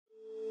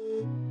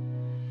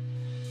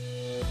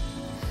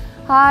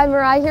Hi,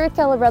 Mariah here with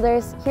Keller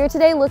Brothers. Here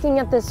today looking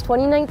at this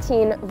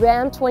 2019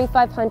 Ram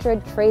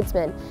 2500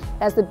 Tradesman. It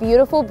has the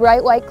beautiful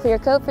bright white clear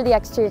coat for the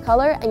exterior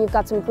color, and you've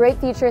got some great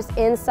features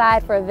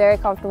inside for a very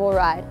comfortable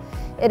ride.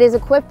 It is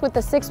equipped with the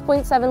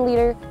 6.7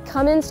 liter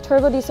Cummins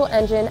Turbo Diesel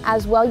Engine.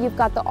 As well, you've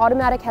got the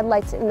automatic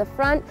headlights in the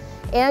front,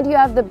 and you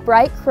have the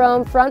bright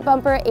chrome front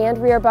bumper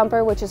and rear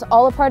bumper, which is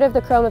all a part of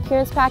the chrome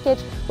appearance package,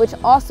 which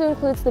also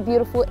includes the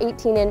beautiful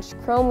 18-inch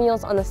chrome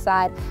wheels on the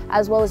side,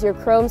 as well as your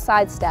chrome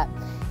side step.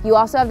 You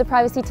also have the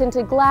privacy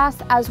tinted glass,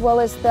 as well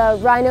as the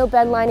Rhino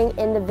Bed Lining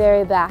in the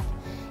very back.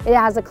 It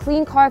has a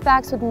clean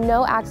Carfax with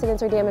no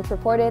accidents or damage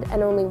reported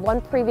and only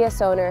one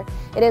previous owner.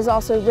 It is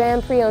also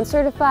Ram pre-owned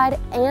certified,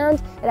 and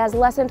it has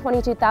less than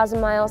 22,000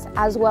 miles.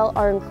 As well,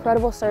 our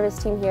incredible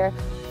service team here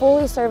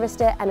fully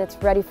serviced it and it's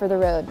ready for the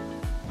road.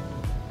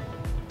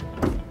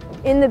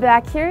 In the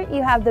back here,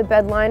 you have the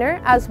bed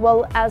liner as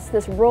well as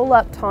this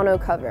roll-up tonneau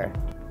cover.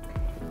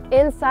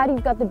 Inside,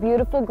 you've got the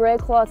beautiful gray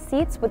cloth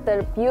seats with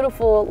the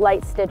beautiful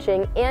light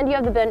stitching, and you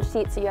have the bench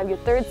seat, so you have your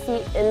third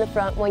seat in the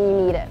front when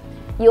you need it.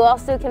 You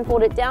also can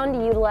fold it down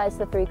to utilize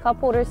the 3 cup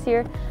holders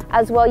here.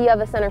 As well, you have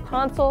a center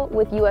console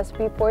with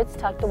USB ports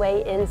tucked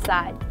away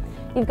inside.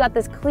 You've got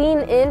this clean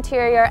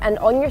interior, and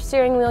on your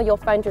steering wheel, you'll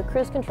find your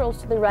cruise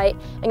controls to the right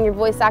and your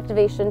voice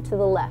activation to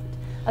the left.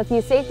 A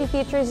few safety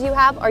features you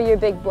have are your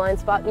big blind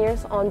spot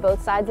mirrors on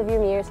both sides of your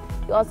mirrors.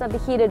 You also have the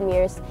heated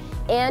mirrors,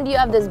 and you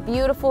have this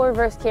beautiful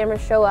reverse camera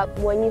show up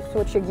when you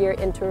switch your gear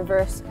into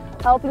reverse,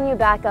 helping you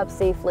back up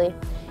safely.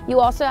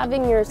 You also have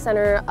in your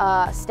center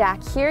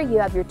stack here, you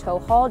have your tow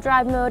haul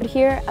drive mode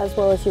here, as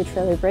well as your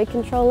trailer brake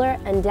controller,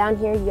 and down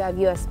here you have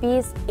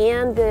USBs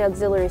and the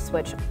auxiliary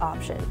switch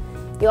option.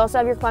 You also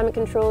have your climate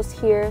controls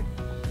here,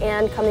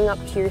 and coming up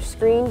to your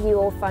screen, you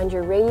will find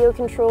your radio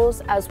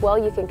controls. As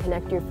well, you can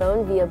connect your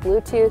phone via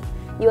Bluetooth,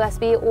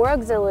 USB, or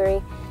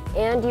auxiliary,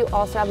 and you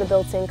also have a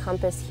built-in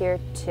compass here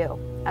too,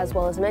 as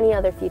well as many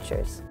other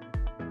features.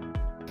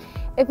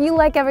 If you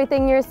like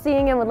everything you're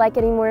seeing and would like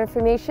any more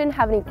information,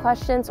 have any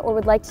questions, or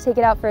would like to take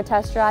it out for a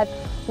test drive,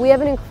 we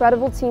have an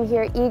incredible team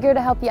here eager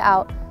to help you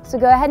out. So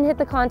go ahead and hit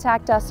the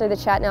contact us or the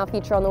chat now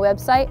feature on the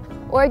website,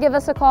 or give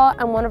us a call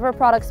and one of our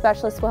product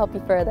specialists will help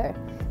you further.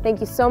 Thank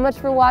you so much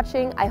for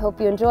watching. I hope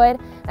you enjoyed,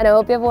 and I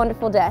hope you have a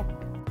wonderful day.